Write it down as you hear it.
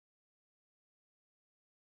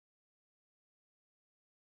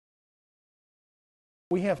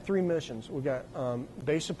We have three missions. We've got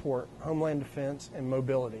base support, homeland defense, and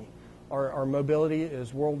mobility. Our mobility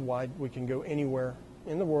is worldwide. We can go anywhere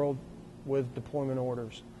in the world with deployment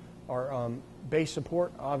orders. Our base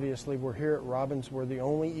support, obviously, we're here at Robins. We're the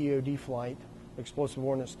only EOD flight, explosive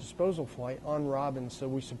ordnance disposal flight, on Robins, so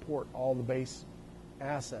we support all the base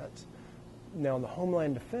assets. Now, the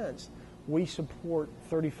homeland defense, we support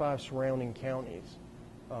 35 surrounding counties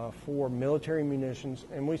for military munitions,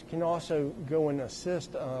 and we can also go and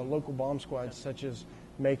assist local bomb squads such as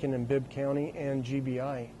Macon and Bibb County and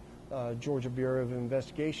GBI, Georgia Bureau of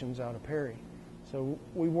Investigations out of Perry. So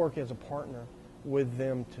we work as a partner with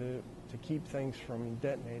them to keep things from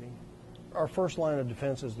detonating. Our first line of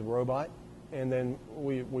defense is the robot, and then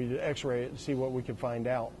we x-ray it to see what we can find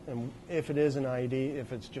out. And if it is an IED,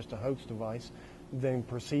 if it's just a hoax device, then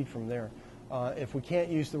proceed from there. If we can't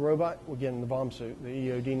use the robot, we get in the bomb suit, the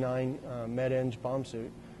EOD 9 Med-Eng bomb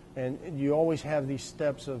suit. And you always have these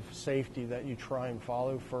steps of safety that you try and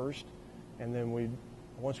follow first, and then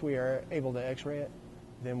once we are able to x-ray it,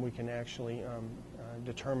 then we can actually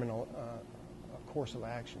determine a course of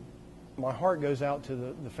action. My heart goes out to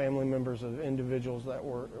the family members of individuals that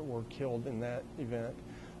were killed in that event.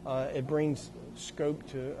 It brings scope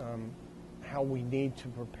to how we need to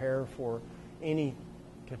prepare for any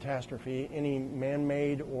catastrophe, any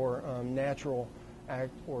man-made or natural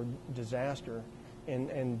act or disaster,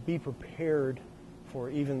 and be prepared for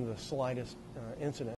even the slightest incident.